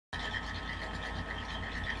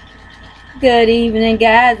Good evening,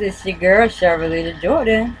 guys. It's your girl, Shirley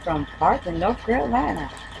Jordan from Parkland, North Carolina.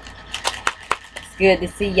 It's good to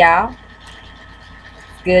see y'all.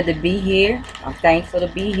 It's good to be here. I'm thankful to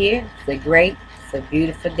be here. It's a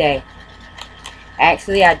beautiful day.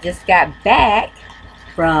 Actually, I just got back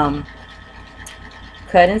from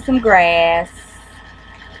cutting some grass,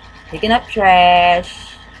 picking up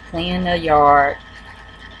trash, cleaning the yard,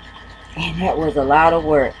 and that was a lot of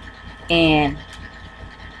work. And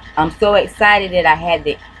I'm so excited that I had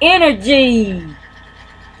the energy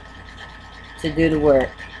to do the work.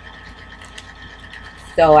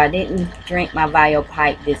 So I didn't drink my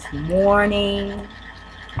Phyte this morning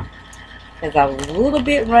because I was a little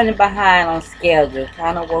bit running behind on schedule.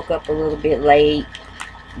 Kind of woke up a little bit late.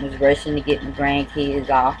 Was rushing to get my grandkids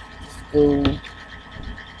off to school.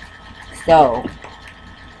 So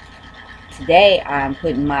today I'm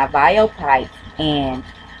putting my Phyte in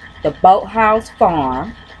the Boathouse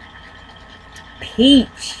Farm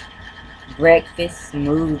Peach Breakfast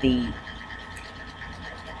Smoothie.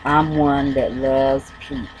 I'm one that loves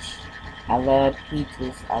peach. I love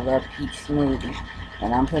peaches. I love peach smoothie.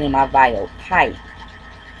 And I'm putting my Phyte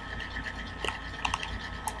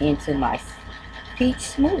into my peach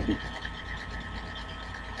smoothie.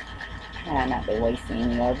 Try not to waste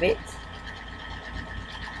any of it.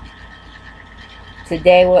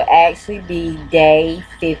 Today will actually be day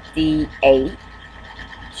 58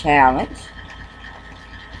 challenge.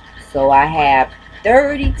 So I have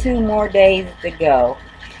 32 more days to go.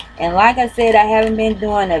 And like I said, I haven't been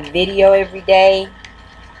doing a video every day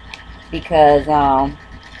because I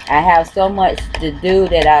have so much to do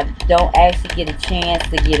that I don't actually get a chance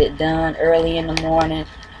to get it done early in the morning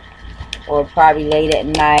or probably late at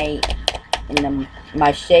night. And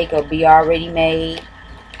my shake will be already made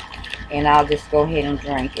and I'll just go ahead and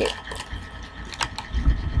drink it.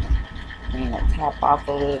 And I'll top off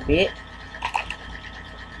a little bit.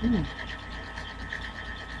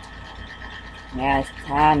 Now it's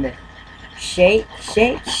time to shake,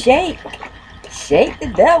 shake, shake. Shake the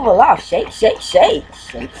devil off. Shake, shake, shake.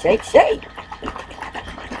 Shake, shake, shake.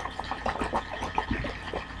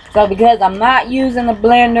 So because I'm not using a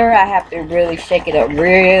blender, I have to really shake it up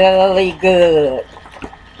really good.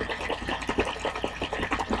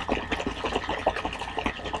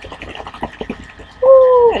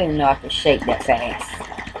 Woo, I didn't know I could shake that fast.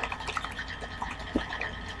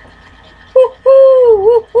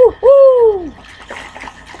 Woo, woo, woo.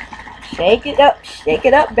 Shake it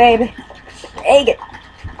up, baby. Shake it.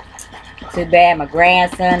 Too bad my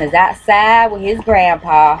grandson is outside with his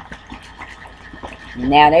grandpa.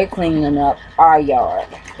 Now they're cleaning up our yard.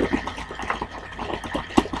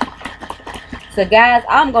 So guys,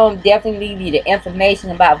 I'm going to definitely leave you the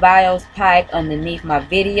information about Vios Phyte underneath my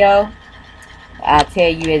video. I'll tell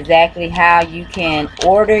you exactly how you can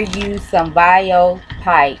order you some Vios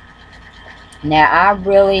Phyte. Now I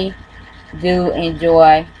really do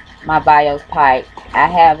enjoy my Vios Phyte. I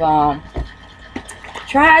have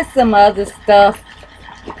tried some other stuff,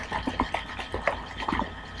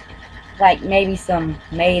 like maybe some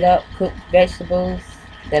made up cooked vegetables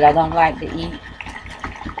that I don't like to eat,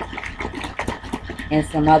 and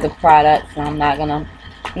some other products. I'm not gonna,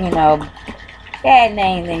 bad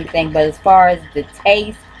names anything, but as far as the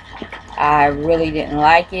taste, I really didn't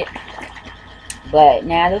like it. But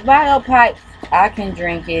now the Vios Phyte, I can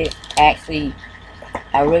drink it. Actually,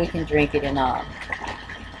 I really can drink it in a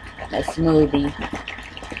smoothie.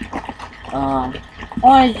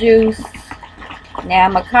 Orange juice. Now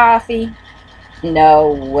my coffee,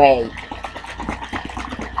 no way.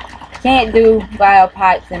 Can't do Vios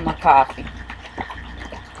Phyte in my coffee.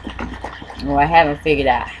 Well, I haven't figured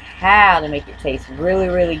out how to make it taste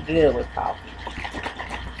really good with coffee.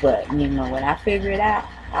 But when I figure it out,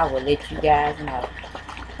 I will let you guys know.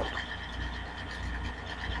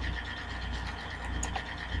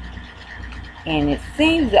 And it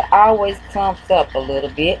seems it always clumps up a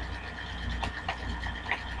little bit.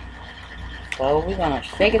 So we're going to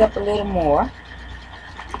shake it up a little more.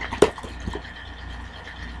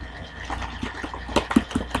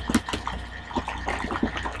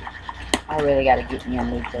 I really got to get me a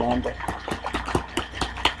new blender.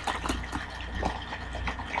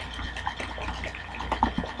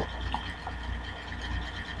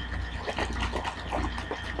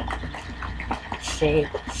 Shake,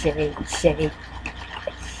 shake, shake.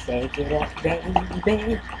 Shake it up,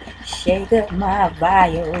 baby. Shake up my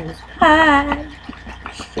Vios Phyte.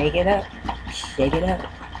 Shake it up, shake it up,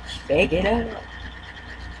 shake it up.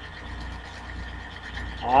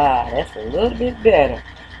 Ah, that's a little bit better.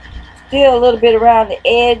 Still a little bit around the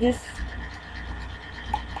edges.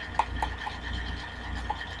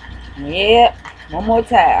 Yep, one more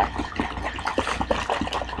time.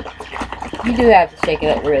 You do have to shake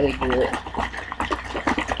it up really good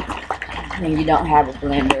when you don't have a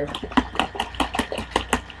blender.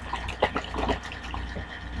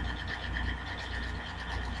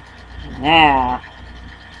 Now,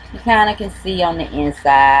 you kind of can see on the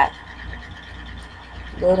inside.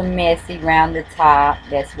 A little messy around the top.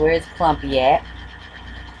 That's where it's clumpy at.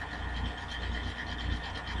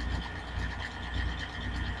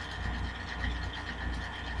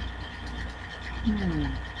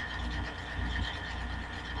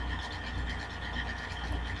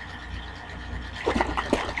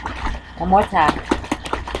 One more time.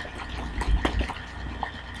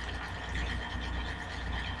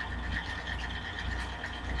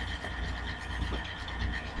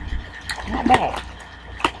 Not bad.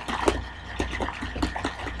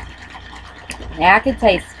 Now I can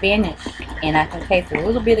taste spinach and I can taste a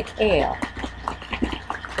little bit of kale.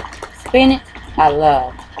 Spinach, I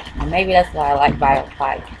love. And maybe that's why I like Vios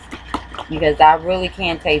Phyte, because I really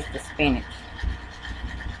can taste the spinach.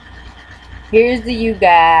 Here's to you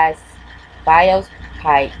guys. Vios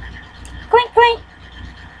Phyte. Clink, clink.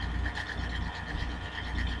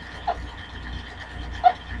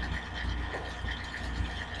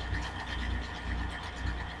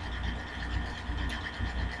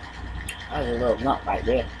 That was a little lump right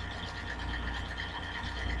there.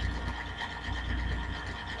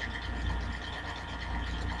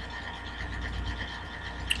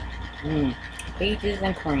 Peaches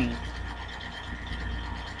and cream.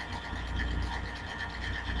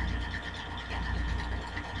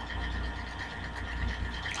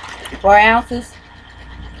 Four ounces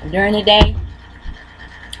during the day.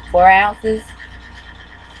 4 ounces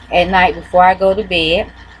at night before I go to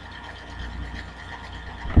bed.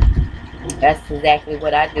 That's exactly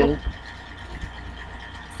what I do.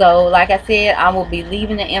 So, like I said, I will be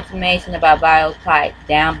leaving the information about Vios Phyte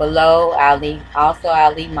down below. I'll leave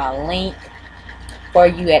my link for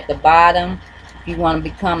you at the bottom. If you want to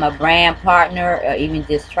become a brand partner or even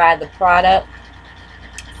just try the product,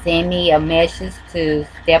 send me a message to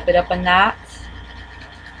step it up a notch.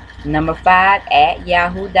 Number 5 at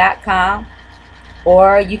yahoo.com.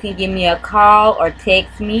 Or you can give me a call or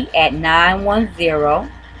text me at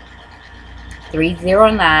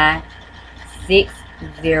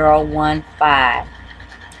 910-309-6015.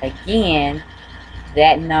 Again,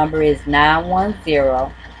 that number is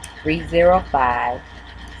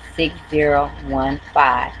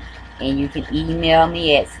 910-305-6015. And you can email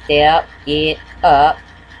me at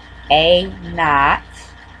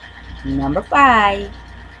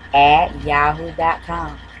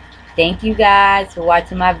stepitanup5@yahoo.com. Thank you guys for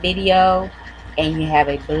watching my video, and you have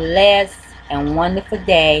a blessed and wonderful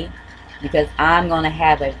day, because I'm going to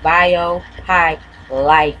have a Vios Phyte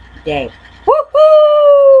Life Day.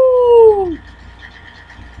 Woohoo!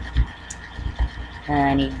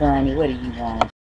 Honey bunny, what do you want?